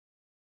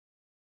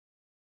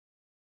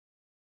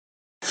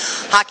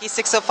Hockey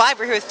 605.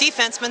 We're here with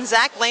defenseman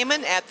Zach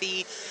Lehmann at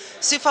the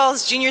Sioux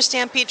Falls Junior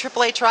Stampede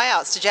AAA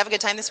Tryouts. Did you have a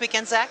good time this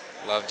weekend, Zach?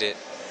 Loved it.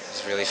 It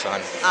was really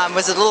fun.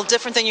 Was it a little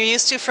different than you're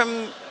used to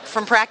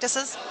from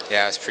practices?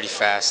 Yeah, it was pretty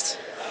fast.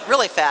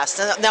 Really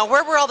fast. Now,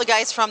 where were all the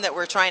guys from that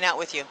were trying out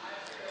with you?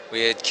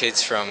 We had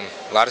kids from,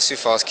 a lot of Sioux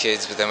Falls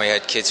kids, but then we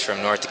had kids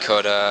from North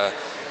Dakota,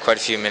 quite a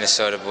few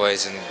Minnesota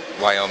boys, and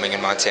Wyoming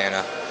and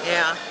Montana.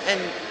 Yeah,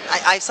 and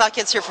I saw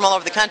kids here from all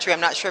over the country.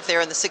 I'm not sure if they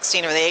were in the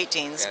 16 or the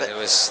 18s. Yeah,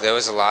 but there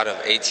was a lot of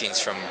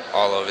 18s from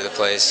all over the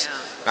place, yeah.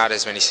 Not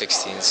as many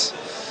 16s.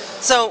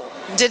 So,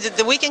 did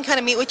the weekend kind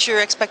of meet what your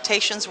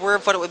expectations were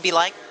of what it would be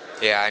like?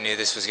 Yeah, I knew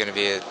this was going to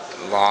be a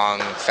long,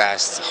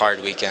 fast,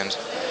 hard weekend.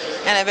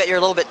 And I bet you're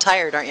a little bit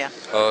tired, aren't you?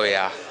 Oh,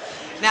 yeah.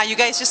 Now, you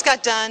guys just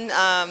got done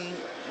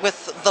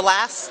with the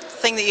last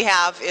thing that you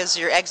have is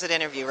your exit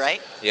interview,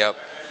 right? Yep.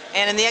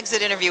 And in the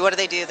exit interview, what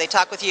do? They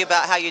talk with you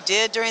about how you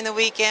did during the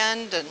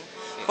weekend, and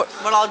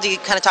what all do you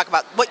kind of talk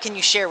about? What can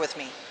you share with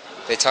me?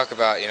 They talk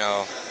about,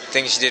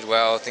 things you did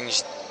well, things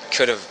you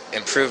could have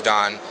improved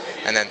on,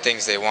 and then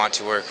things they want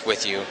to work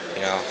with you,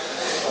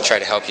 try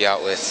to help you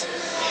out with.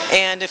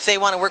 And if they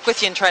want to work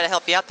with you and try to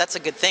help you out, that's a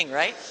good thing,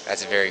 right?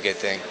 That's a very good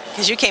thing.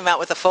 Because you came out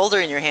with a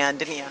folder in your hand,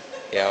 didn't you?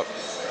 Yep.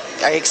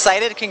 Are you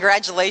excited?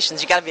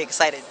 Congratulations. You got to be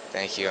excited.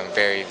 Thank you. I'm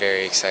very,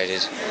 very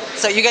excited.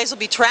 So you guys will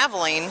be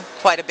traveling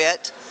quite a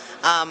bit,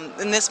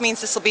 and this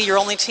means this will be your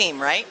only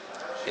team, right?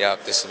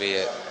 Yep, this will be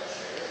it.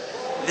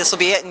 This will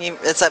be it, and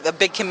it's a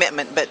big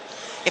commitment. But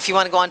if you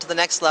want to go on to the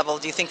next level,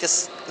 do you think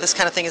this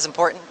kind of thing is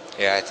important?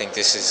 Yeah, I think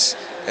this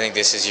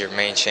is your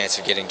main chance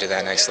of getting to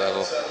that next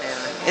level.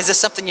 Yeah. Is this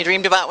something you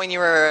dreamed about when you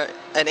were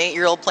an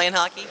 8-year-old playing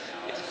hockey?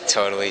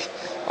 Totally,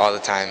 all the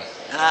time.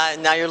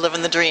 Now you're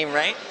living the dream,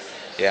 right?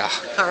 Yeah.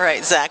 All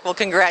right, Zach. Well,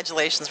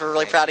 congratulations. We're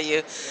really proud of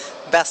you.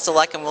 Best of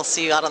luck, and we'll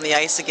see you out on the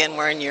ice again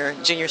wearing your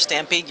Junior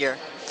Stampede gear.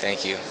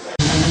 Thank you.